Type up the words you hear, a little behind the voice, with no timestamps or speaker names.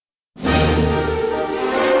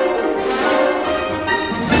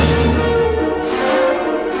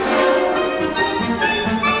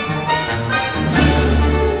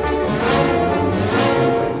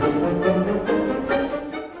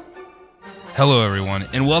Hello everyone,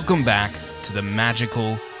 and welcome back to the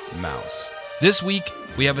Magical Mouse. This week,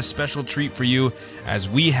 we have a special treat for you as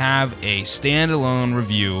we have a standalone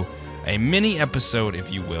review, a mini episode,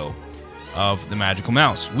 if you will, of the Magical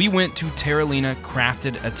Mouse. We went to Terralina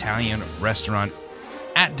Crafted Italian restaurant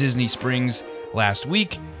at Disney Springs last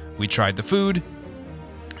week. We tried the food,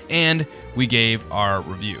 and we gave our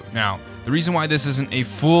review. Now, the reason why this isn't a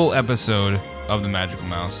full episode of the Magical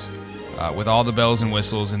Mouse with all the bells and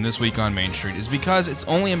whistles and This Week on Main Street is because it's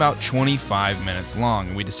only about 25 minutes long,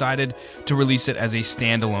 and we decided to release it as a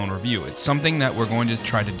standalone review. It's something that we're going to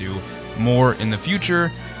try to do more in the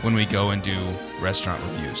future when we go and do restaurant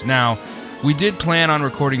reviews. Now, we did plan on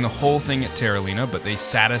recording the whole thing at Terralina, but they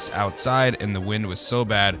sat us outside and the wind was so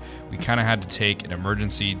bad we kind of had to take an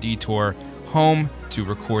emergency detour home to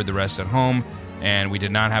record the rest at home, and we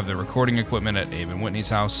did not have the recording equipment at Abe and Whitney's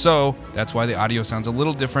house, so that's why the audio sounds a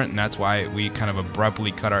little different, and that's why we kind of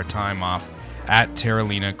abruptly cut our time off at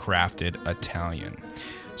Terralina Crafted Italian.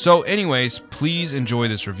 So anyways, please enjoy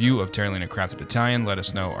this review of Terralina Crafted Italian. Let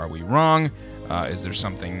us know, are we wrong? Is there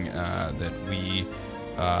something that we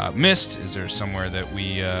missed? Is there somewhere that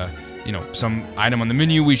we, some item on the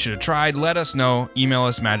menu we should have tried? Let us know. Email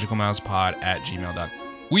us magicalmousepod@gmail.com.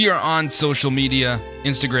 We are on social media,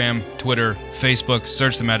 Instagram, Twitter, Facebook.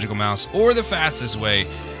 Search The Magical Mouse, or the fastest way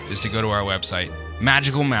is to go to our website,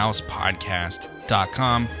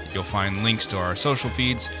 magicalmousepodcast.com. You'll find links to our social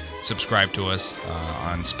feeds. Subscribe to us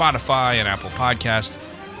on Spotify and Apple Podcast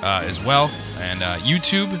as well. And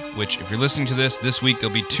YouTube, which if you're listening to this week,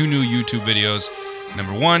 there'll be 2 new YouTube videos.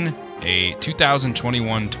 Number 1, a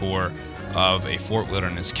 2021 tour of a Fort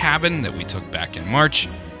Wilderness cabin that we took back in March.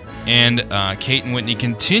 And Kate and Whitney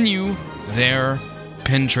continue their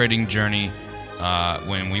pin trading journey.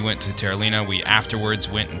 When we went to Terralina, we afterwards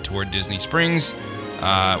went and toured Disney Springs.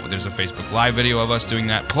 There's a Facebook Live video of us doing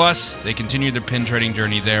that. Plus, they continued their pin trading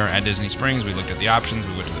journey there at Disney Springs. We looked at the options.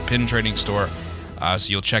 We went to the pin trading store.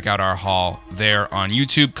 So you'll check out our haul there on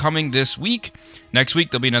YouTube coming this week. Next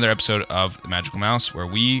week, there'll be another episode of The Magical Mouse where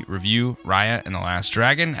we review Raya and the Last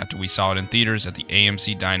Dragon after we saw it in theaters at the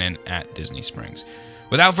AMC Dine-In at Disney Springs.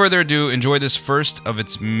 Without further ado, enjoy this first of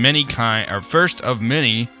many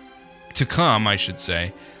to come, I should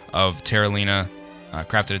say, of Terralina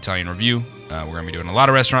Crafted Italian review. We're going to be doing a lot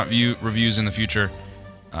of restaurant reviews in the future.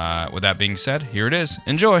 With that being said, here it is.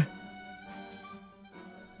 Enjoy.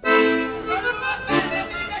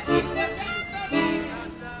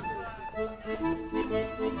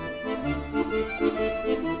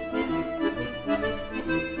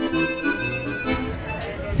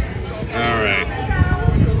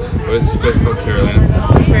 What is this place called?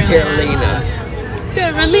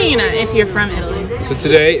 Terralina, if you're from Italy. So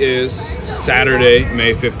today is Saturday,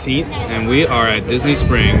 May 15th, and we are at Disney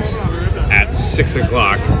Springs at 6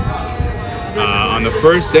 o'clock on the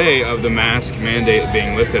first day of the mask mandate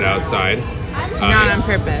being lifted outside. Not on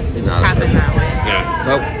purpose. It just happened that way. Yeah.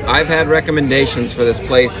 Well, I've had recommendations for this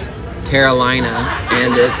place, Terralina,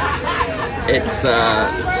 and it's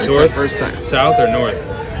our first time. South or north?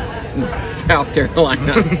 South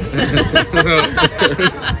Carolina.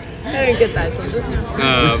 I didn't get that until just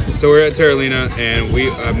now. So we're at Terralina, and we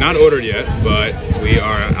have not ordered yet, but we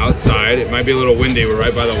are outside. It might be a little windy. We're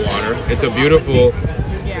right by the water. It's a beautiful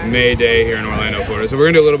May day here in Orlando, Florida. So we're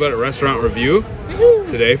going to do a little bit of restaurant review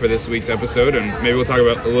today for this week's episode, and maybe we'll talk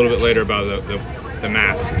about a little bit later about the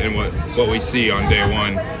mask and what we see on day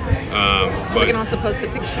one. But we can also post a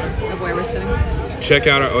picture of where we're sitting. Check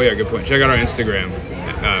out good point. Check out our Instagram,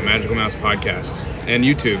 Magical Mouse Podcast, and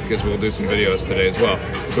YouTube, because we'll do some videos today as well.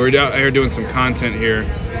 So we're out here doing some content here.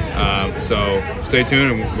 So stay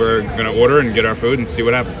tuned, and we're gonna order and get our food and see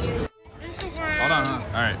what happens. Hold on, huh?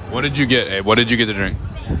 All right. What did you get, Abe? What did you get to drink?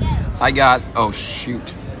 I got the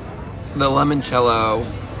limoncello.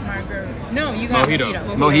 No, you got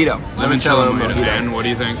Mojito. Limoncello mojito. And what do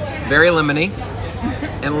you think? Very lemony,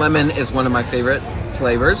 and lemon is one of my favorite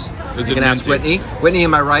flavors. You can ask Whitney. Whitney,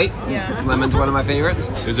 am I right? Yeah. Lemon's one of my favorites.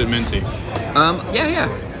 Is it minty? Yeah.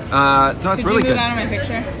 No, it's really good. Could you move out of my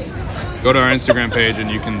picture? Go to our Instagram page and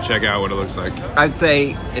you can check out what it looks like. I'd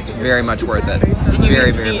say it's very much worth it.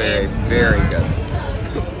 Very, very, very, very good.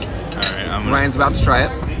 All right, Ryan's about to try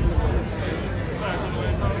it.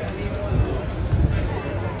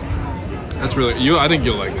 That's really I think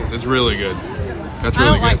you'll like this. It's really good. That's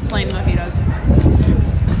really good. I don't like plain mojitos.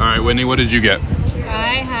 All right, Whitney, what did you get?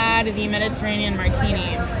 I had the Mediterranean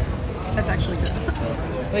martini. That's actually good.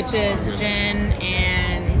 Which is gin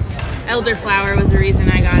and elderflower was the reason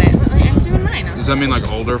I got it. I'm doing mine. Does that mean like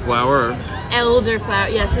older flower? Or? Elderflower,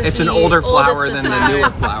 yes. It's an older flower than the newer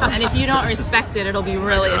flower. And if you don't respect it, it'll be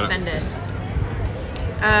really offended.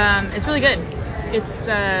 It's really good. It's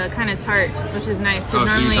kind of tart, which is nice. Oh,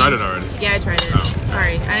 normally, so you tried it already? Yeah, I tried it. Oh.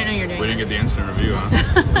 Sorry, I didn't know you were doing We didn't this. get the instant review,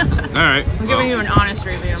 huh? All right. I'm giving you an honest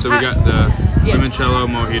review. So we got the limoncello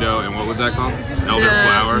mojito, and what was that called?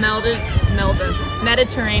 Elderflower?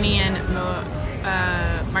 Mediterranean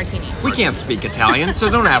martini. We can't speak Italian, so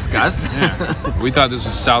don't ask us. Yeah. We thought this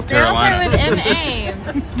was South They all Terralina. start with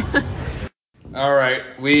M.A. All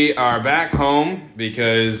right, we are back home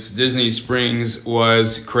because Disney Springs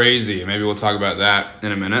was crazy. Maybe we'll talk about that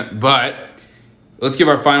in a minute. But let's give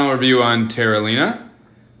our final review on Terralina.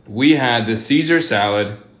 We had the Caesar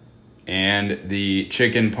salad and the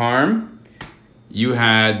chicken parm. You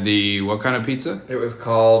had the what kind of pizza? It was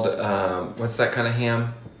called, what's that kind of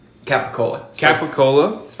ham? Capicola.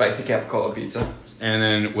 Capicola. Spicy capicola pizza. And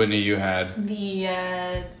then Whitney, you had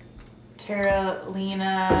The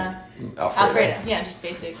Terralina Alfredo. Yeah, just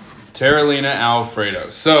basic. Terralina Alfredo.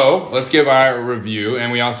 So let's give our review,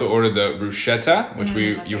 and we also ordered the bruschetta, which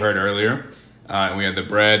you heard earlier. And we had the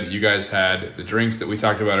bread. You guys had the drinks that we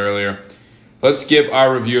talked about earlier. Let's give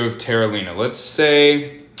our review of Terralina. Let's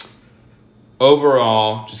say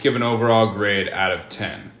overall, just give an overall grade out of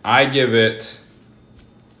 10. I give it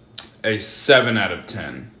a 7 out of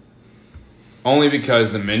 10. Only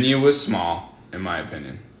because the menu was small, in my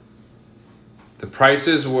opinion. The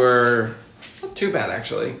prices were... Not too bad,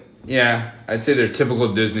 actually. Yeah, I'd say they're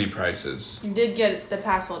typical Disney prices. You did get the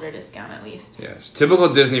pass holder discount at least. Yes,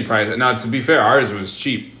 typical Disney price. Now, to be fair, ours was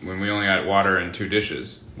cheap when we only got water and 2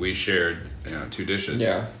 dishes. We shared, 2 dishes.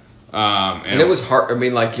 Yeah. And it was hard. I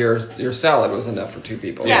mean, like your salad was enough for 2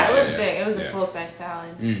 people. Yeah, it was big. It was a full-size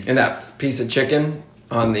salad. And that piece of chicken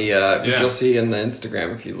on the, which you'll see in the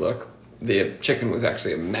Instagram if you look, the chicken was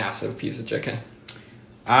actually a massive piece of chicken.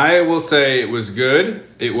 I will say it was good.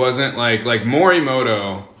 It wasn't like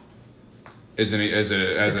Morimoto is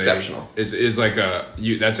Exceptional. Is like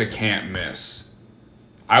that's a can't miss.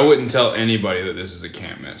 I wouldn't tell anybody that this is a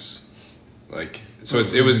can't miss.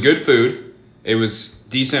 It was good food. It was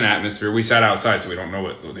decent atmosphere. We sat outside, so we don't know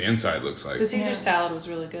what the inside looks like. The Caesar salad was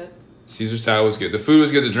really good. Caesar salad was good. The food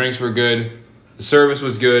was good. The drinks were good. The service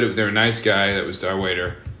was good. They were a nice guy. That was our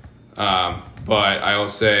waiter. But I'll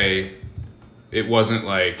say it wasn't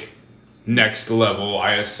like next level.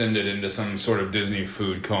 I ascended into some sort of Disney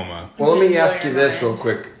food coma. Well, let me ask you this real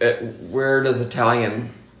quick. Where does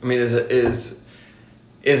Italian? I mean, is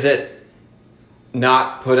it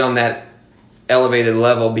not put on that elevated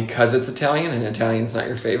level because it's Italian and Italian's not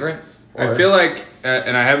your favorite? Or? I feel like,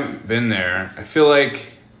 and I haven't been there. I feel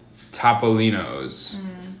like Topolino's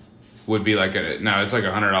would be like now it's like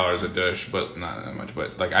 $100 a dish, but not that much.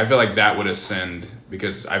 But like I feel like that would ascend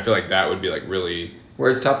because I feel like that would be like really.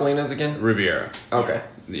 Where's Topolino's again? Riviera. Okay.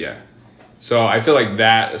 Yeah. So I feel like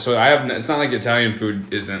that. So it's not like Italian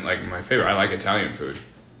food isn't like my favorite. I like Italian food,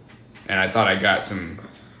 and I thought I got some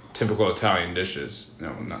typical Italian dishes.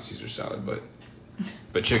 No, not Caesar salad,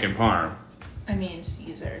 but chicken parm. I mean,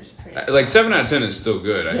 Caesar's pretty. Like 7 out of 10 is still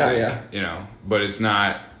good. I think, yeah. But it's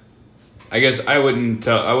not. I guess I wouldn't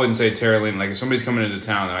say Terralina. Like if somebody's coming into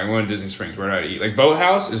town, they're like, I'm going to Disney Springs. Where do I eat? Like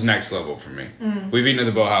Boathouse is next level for me. We've eaten at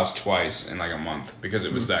the Boathouse twice in like a month because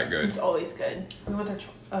it was that good. It's always good. We went there.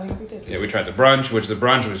 Oh, yeah, we did. Yeah, we tried the brunch, which the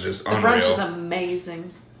brunch was just unreal. The brunch is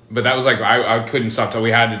amazing. But that was like I couldn't stop till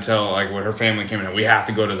we had to tell like when her family came in, we have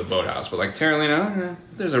to go to the Boathouse. But like Terralina,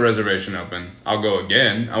 there's a reservation open. I'll go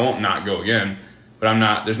again. I won't not go again. But I'm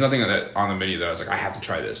not. There's nothing that on the menu that I was like I have to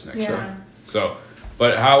try this next time. So.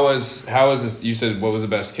 But how was this? You said what was the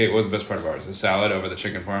best? Kate, what was the best part of ours? The salad over the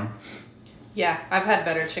chicken parm? Yeah, I've had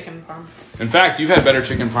better chicken parm. In fact, you've had better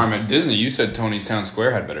chicken parm at Disney. You said Tony's Town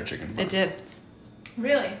Square had better chicken parm. It did.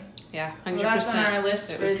 Really? Yeah, 100%. Well, that's on our list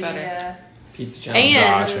it for was the better. Pizza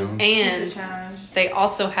challenge. And Pizza challenge. they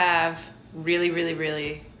also have really, really,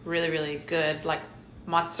 really, really, really good like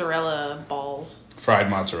mozzarella balls. Fried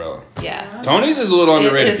mozzarella. Yeah. Tony's is a little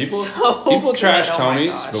underrated. It is People so trash good. Oh my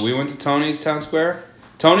Tony's, gosh. but we went to Tony's Town Square.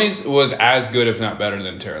 Tony's was as good, if not better,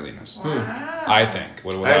 than Terralina's. Wow. I think.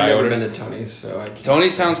 What I've never ordered? been to Tony's, so I can't.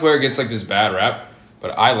 Tony's Town Square gets like this bad rap,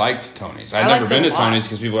 but I liked Tony's. I'd I never liked been it to a lot. Tony's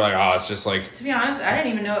because people are like, oh, it's just like. To be honest, I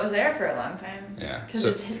didn't even know it was there for a long time. Yeah. Because So-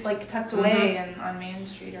 it's like tucked away and on Main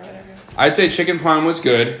Street or whatever. I'd say chicken parm was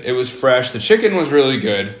good. It was fresh. The chicken was really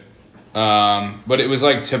good, but it was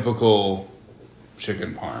like typical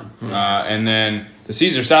chicken parm. And then the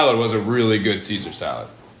Caesar salad was a really good Caesar salad.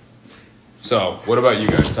 So, what about you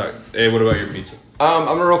guys? Hey, what about your pizza? I'm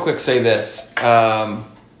gonna real quick say this. Me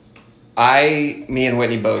and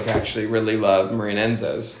Whitney both actually really love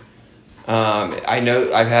Marinenzo's. I know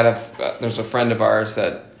there's a friend of ours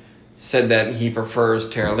that said that he prefers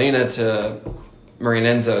Terralina to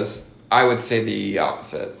Marinenzo's. I would say the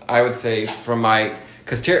opposite. I would say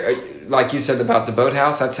because like you said about the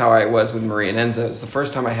boathouse, that's how I was with Maria and Enzo's. The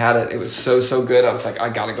first time I had it, it was so good. I was like, I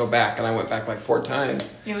gotta go back, and I went back like 4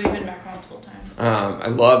 times. Yeah, we've been back multiple times. I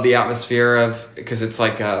love the atmosphere because it's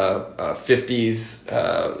like a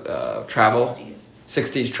 50s travel,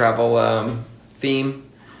 60s travel theme.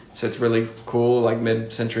 So it's really cool, like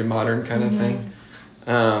mid-century modern kind of thing.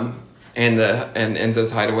 And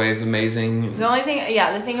Enzo's Hideaway is amazing. The only thing,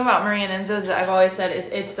 the thing about Maria and Enzo's that I've always said is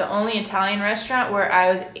it's the only Italian restaurant where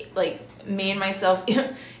I was like made myself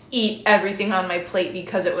eat everything on my plate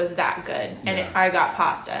because it was that good. And I got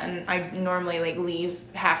pasta, and I normally like leave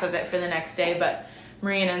half of it for the next day, but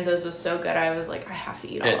Maria and Enzo's was so good, I was like, I have to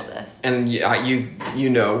eat all of this. And you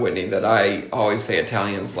know, Whitney, that I always say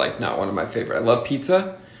Italian's like not one of my favorite. I love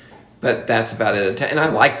pizza, but that's about it. And I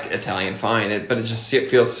like Italian fine, but it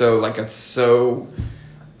feels so like it's so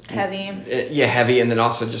heavy. Heavy, and then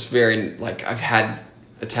also just very like I've had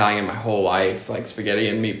Italian my whole life. Like spaghetti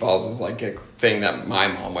and meatballs is like a thing that my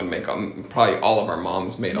mom would make. Probably all of our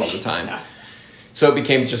moms made all the time. So it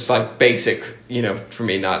became just like basic, for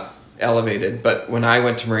me, not elevated. But when I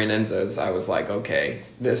went to Maria and Enzo's, I was like, okay,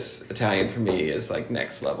 this Italian for me is like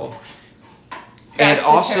next level. And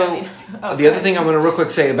also, the other thing I want to real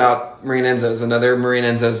quick say about Maria and Enzo's, another Maria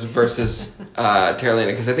and Enzo's versus Terralina,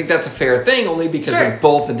 because I think that's a fair thing only because they're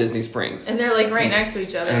both in Disney Springs. And they're like right next to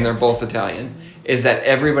each other. And they're both Italian. Is that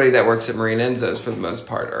everybody that works at Maria and Enzo's for the most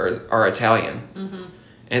part are Italian. Mm-hmm.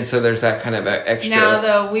 And so there's that kind of extra. Now,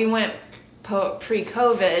 though, we went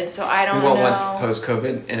pre-COVID, so I don't know. We went once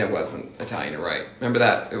post-COVID, and it wasn't Italian, right? Remember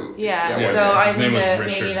that? So I think that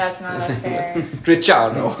maybe that's not a fair.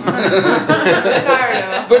 Ricciardo.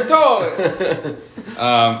 Bertone.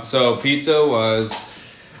 So pizza was.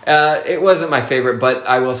 It wasn't my favorite, but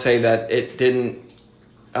I will say that it didn't.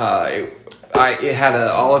 It had an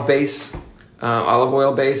olive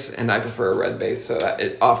oil base, and I prefer a red base. So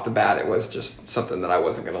off the bat, it was just something that I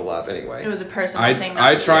wasn't gonna love anyway. It was a personal thing.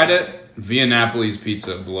 I tried it. Via Napoli's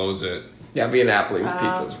pizza blows it. Yeah, Via Napoli's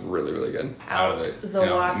pizza is really, really good.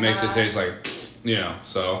 It makes it taste like,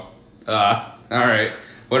 so. All right.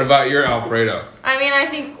 What about your Alfredo? I mean, I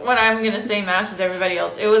think what I'm going to say matches everybody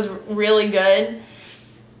else. It was really good,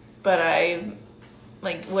 but I,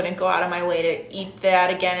 wouldn't go out of my way to eat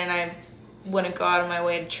that again, and I wouldn't go out of my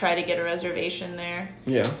way to try to get a reservation there.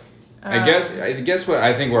 Yeah. I guess what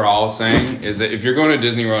I think we're all saying is that if you're going to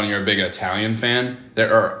Disney World and you're a big Italian fan,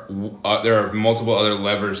 there are multiple other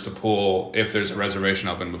levers to pull if there's a reservation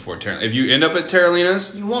open before Terralina. If you end up at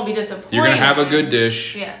Terralina's, you won't be disappointed. You're gonna have a good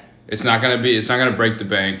dish. Yeah. It's not gonna break the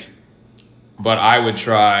bank. But I would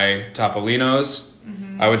try Topolino's.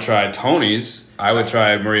 Mm-hmm. I would try Tony's. I would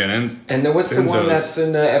try Maria and Enzo's. And then what's the one that's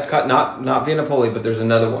in Epcot? Not Via Napoli, but there's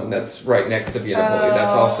another one that's right next to Via Napoli.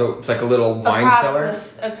 That's also, it's like a little wine cellar.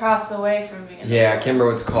 Across the way from me. Yeah, I can't remember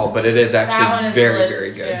what it's called, but it is actually very,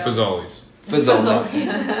 very good. Fazoli's.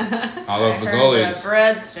 I love Fazoli's. The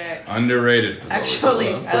breadstick. Underrated.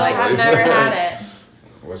 Actually, I've never had it.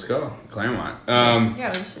 Let's go, Claremont. Yeah,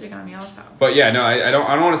 we should have gone to Yellow's house. But yeah, no, I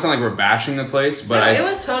don't want to sound like we're bashing the place, but it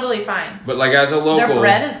was totally fine. But like as a local, their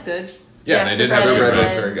bread is good. Yeah, they did have their bread.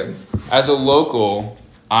 Was very good. As a local,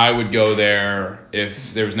 I would go there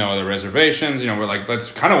if there was no other reservations. We're like,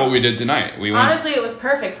 that's kind of what we did tonight. We went. Honestly, it was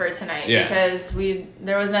perfect for tonight because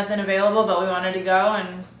there was nothing available, but we wanted to go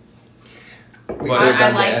and.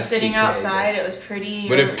 I liked sitting outside. It was pretty.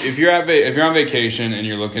 But if you're on vacation and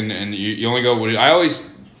you're looking and you only go, I always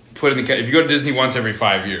put in the if you go to Disney once every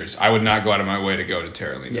 5 years, I would not go out of my way to go to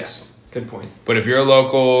Terralina's. Yes. Good point. But if you're a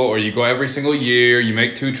local or you go every single year, you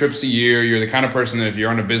make 2 trips a year, you're the kind of person that if you're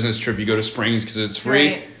on a business trip, you go to Springs because it's free.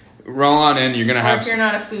 Right. Roll on in. You're gonna have. If you're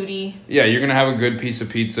not a foodie. Yeah, you're gonna have a good piece of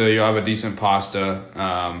pizza. You'll have a decent pasta.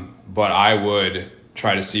 But I would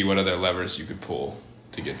try to see what other levers you could pull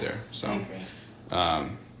to get there. So. I agree.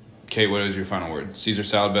 Kate, what is your final word? Caesar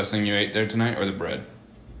salad, best thing you ate there tonight, or the bread?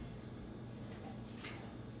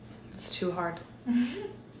 It's too hard.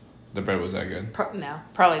 The bread was that good? No,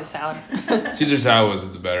 probably the salad. Caesar salad was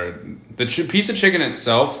the better. The piece of chicken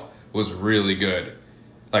itself was really good.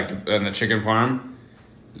 And the chicken parm,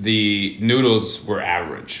 the noodles were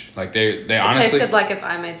average. They honestly. It tasted like if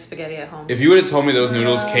I made spaghetti at home. If you would have told me those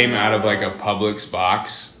noodles came out of a Publix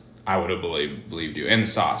box, I would have believed you. And the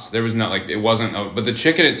sauce. There was not it wasn't. But the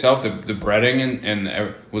chicken itself, the breading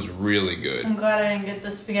and was really good. I'm glad I didn't get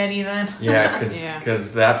the spaghetti then. Yeah,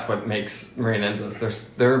 because that's what makes Maria and Enzo's.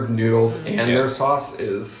 Their noodles and their sauce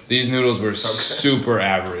is. These noodles were super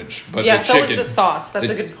average, but the chicken. So was the sauce. That's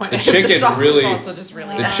a good point. The chicken the sauce really. Was also just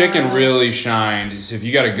really. The chicken really shined. So if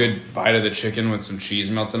you got a good bite of the chicken with some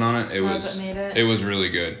cheese melted on it, it was really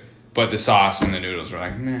good. but the sauce and the noodles were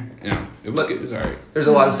like, meh, it was good. It was alright. There's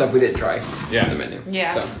a lot of stuff we didn't try Yeah. on the menu.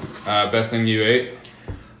 Yeah. So. Best thing you ate?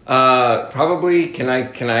 Probably, can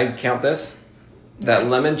I count this? That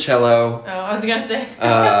limoncello. Oh, I was gonna say.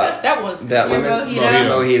 That was That Your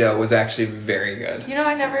lemon mojito was actually very good. You know,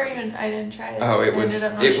 I didn't try it. Oh, it I was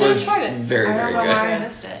ended up not it trying was it. very I very don't know good. why I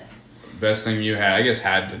missed it. Best thing you had? I guess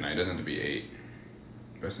had tonight. Doesn't have to be ate.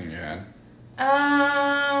 Best thing you had?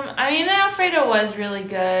 I mean, the Alfredo was really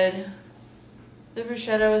good. The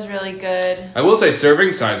bruschetta was really good. I will say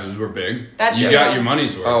serving sizes were big. That's you true. got your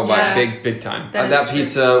money's worth. Oh, Yeah. big time. That That is true.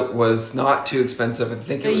 pizza was not too expensive. I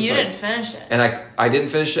think But it was you like, didn't finish it. and I didn't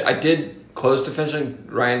finish it. I did close to finishing.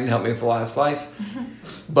 Ryan helped me with the last slice,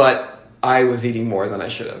 but I was eating more than I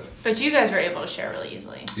should have. But you guys were able to share really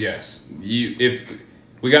easily. Yes. If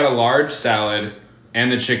we got a large salad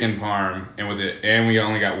and the chicken parm, and we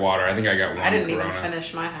only got water. I think I got one. I didn't Corona. even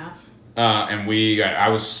finish my half. And I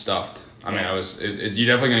was stuffed. I mean, you're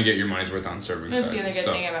definitely gonna get your money's worth on serving That's sizes. the other good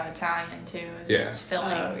so. thing about Italian too, is Yeah. it's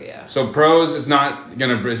filling. Oh yeah. So pros, it's not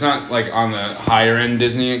like on the higher end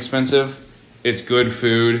Disney expensive. It's good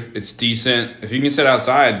food. It's decent. If you can sit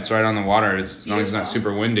outside, it's right on the water. As long as it's not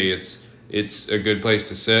super windy, it's a good place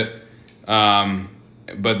to sit.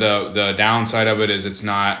 But the downside of it is it's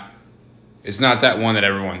not that one that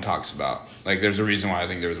everyone talks about. Like there's a reason why I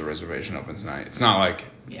think there was a reservation open tonight. It's not like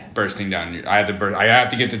bursting down. I have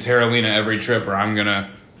to get to Terralina every trip or I'm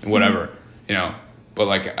gonna whatever, But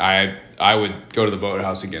like I would go to the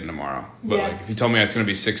boathouse again tomorrow. But Yes. like if you told me it's gonna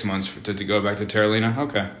be 6 months to go back to Terralina,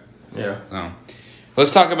 okay. Yeah. So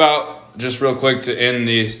let's talk about, just real quick to end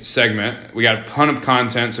the segment, we got a ton of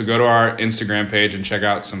content, so go to our Instagram page and check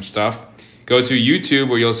out some stuff. Go to YouTube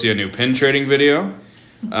where you'll see a new pin trading video,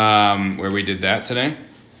 where we did that today.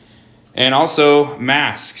 And also,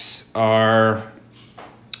 masks are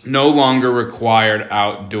no longer required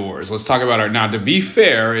outdoors. Let's talk about now, to be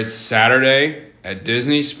fair, it's Saturday at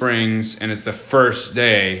Disney Springs, and it's the first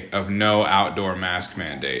day of no outdoor mask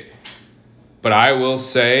mandate. But I will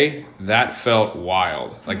say that felt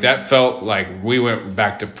wild. Like that felt like we went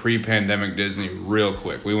back to pre-pandemic Disney real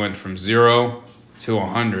quick. We went from 0 to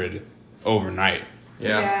 100 overnight.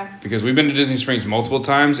 Yeah. Because we've been to Disney Springs multiple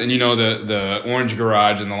times, and the orange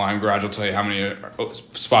garage and the lime garage will tell you how many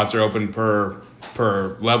spots are open per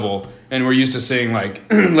level, and we're used to seeing like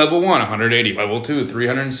level 1 180, level 2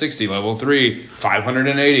 360, level 3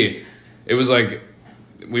 580. It was like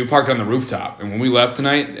we parked on the rooftop, and when we left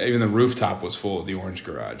tonight, even the rooftop was full of the orange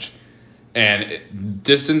garage, and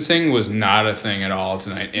distancing was not a thing at all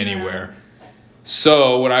tonight anywhere.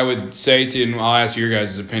 So what I would say to you, and I'll ask your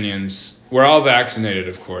guys' opinions. We're all vaccinated,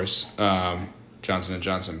 of course. Johnson &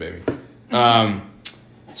 Johnson, baby.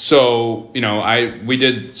 So, we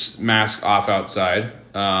did mask off outside.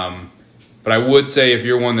 But I would say if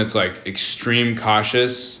you're one that's like extreme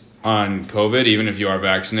cautious on COVID, even if you are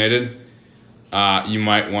vaccinated, you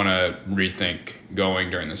might want to rethink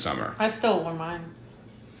going during the summer. I still wore mine.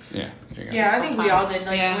 Yeah. Yeah, I think we all did.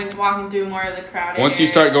 Like when walking through more of the crowded Once you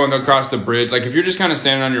start areas. going across the bridge, like if you're just kind of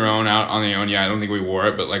standing on your own, out on your own, I don't think we wore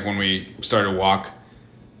it. But like when we started to walk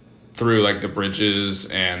through like the bridges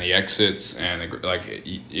and the exits and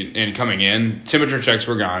and coming in, temperature checks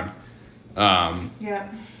were gone.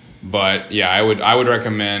 But yeah, I would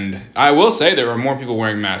recommend. I will say there were more people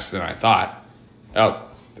wearing masks than I thought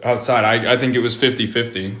outside. I think it was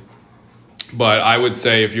 50-50. But I would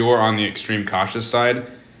say if you're on the extreme cautious side,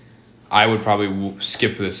 I would probably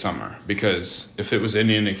skip this summer, because if it was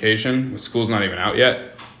any indication, school's not even out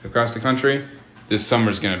yet across the country, this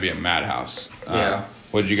summer's going to be a madhouse.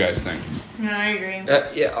 What did you guys think? No, I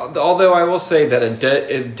agree. Although I will say that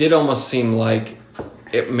it did almost seem like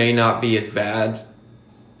it may not be as bad.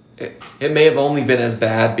 It may have only been as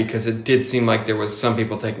bad because it did seem like there was some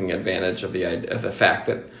people taking advantage of the fact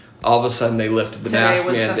that all of a sudden they lifted the mask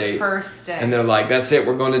mandate. Today was the first day. And they're like, that's it,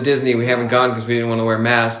 we're going to Disney. We haven't gone because we didn't want to wear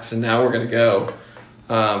masks, and now we're going to go.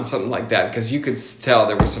 Something like that. Because you could tell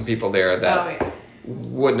there were some people there that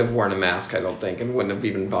wouldn't have worn a mask, I don't think, and wouldn't have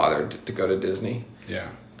even bothered to go to Disney. Yeah.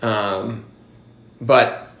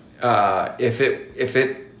 But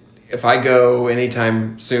if I go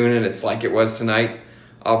anytime soon and it's like it was tonight,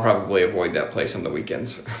 I'll probably avoid that place on the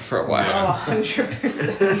weekends for a while.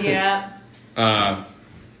 100%.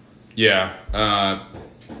 Yeah.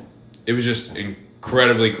 It was just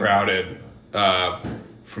incredibly crowded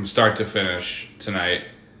from start to finish tonight.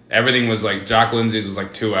 Everything was like, Jock Lindsay's was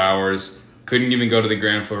like 2 hours. Couldn't even go to the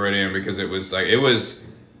Grand Floridian because it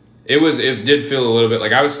did feel a little bit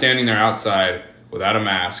like I was standing there outside without a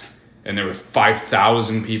mask, and there were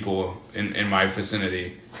 5,000 people in my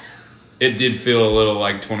vicinity. It did feel a little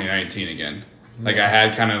like 2019 again. Like I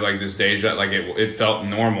had kind of like this deja, like it felt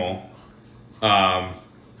normal.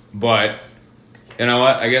 But you know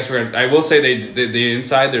what? I guess I will say the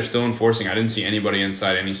inside they're still enforcing. I didn't see anybody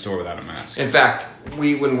inside any store without a mask. In fact,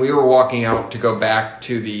 when we were walking out to go back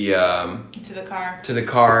to the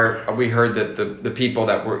car, we heard that the people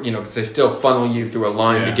that were, because they still funnel you through a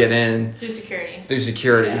line to get in. Through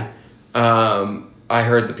security. Yeah. I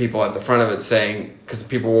heard the people at the front of it saying, because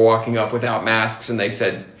people were walking up without masks, and they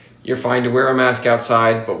said, you're fine to wear a mask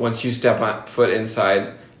outside, but once you step foot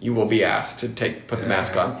inside, you will be asked to put the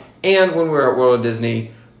mask on. And when we were at World of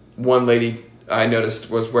Disney, one lady I noticed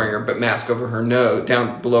was wearing her mask over her nose,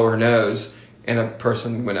 down below her nose, and a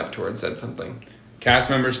person went up to her and said something. Cast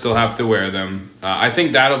members still have to wear them. I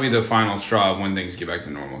think that'll be the final straw of when things get back to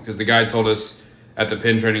normal, because the guy told us at the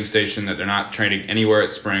pin training station that they're not training anywhere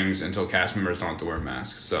at Springs until cast members don't have to wear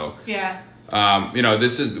masks. So yeah.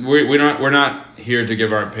 This is we're not here to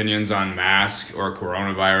give our opinions on mask or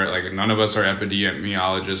coronavirus. Like none of us are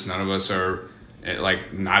epidemiologists. None of us are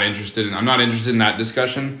like not interested in. I'm not interested in that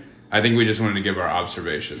discussion. I think we just wanted to give our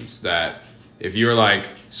observations that if you're like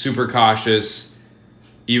super cautious,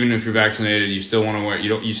 even if you're vaccinated, you still want to wear.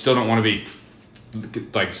 You still don't want to be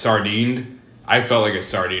like sardined. I felt like a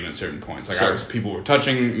sardine at certain points. Like people were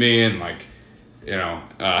touching me and like,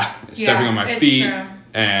 stepping on my feet. True.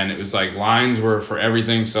 And it was like lines were for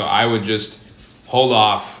everything. So I would just hold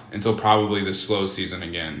off until probably the slow season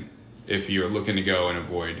again if you're looking to go and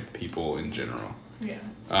avoid people in general. Yeah.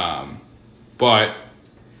 But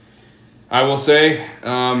I will say,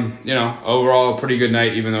 overall a pretty good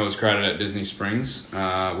night, even though it was crowded at Disney Springs. We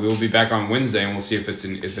will be back on Wednesday, and we'll see if it's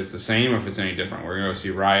the same or if it's any different. We're gonna go see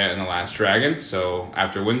Raya and the Last Dragon. So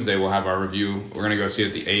after Wednesday, we'll have our review. We're gonna go see it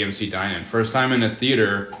at the AMC Dine-In. First time in a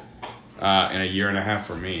theater in a year and a half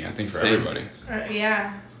for me. I think for everybody.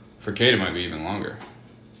 Yeah. For Kate, it might be even longer.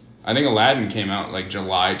 I think Aladdin came out like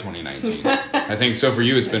July 2019. I think so. For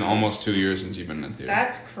you, it's been almost 2 years since you've been in a theater.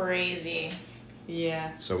 That's crazy.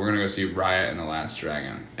 Yeah. So we're going to go see Raya and the Last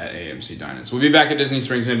Dragon at AMC Dine-In. So we'll be back at Disney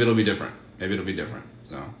Springs. Maybe it'll be different.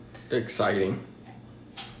 So Exciting.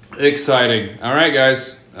 All right,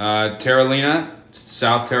 guys. Terralina,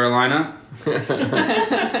 South Carolina.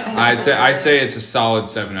 I say it's a solid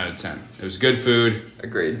 7 out of 10. It was good food.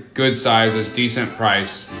 Agreed. Good sizes, decent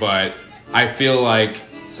price, but I feel like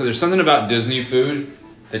there's something about Disney food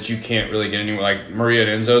that you can't really get anywhere. Like Maria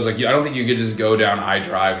and Enzo's, like I don't think you could just go down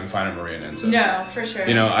I-Drive and find a Maria and Enzo's. No, for sure.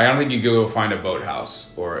 I don't think you could go find a Boathouse,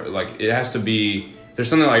 or like it has to be. There's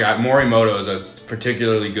something like Morimoto is a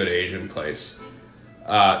particularly good Asian place.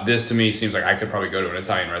 This to me seems like I could probably go to an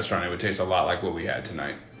Italian restaurant. It would taste a lot like what we had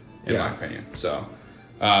tonight, in my opinion. So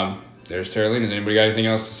there's Terralina. Does anybody got anything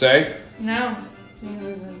else to say? No. It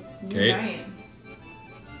was a good night.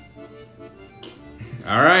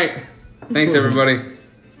 All right. Thanks, everybody.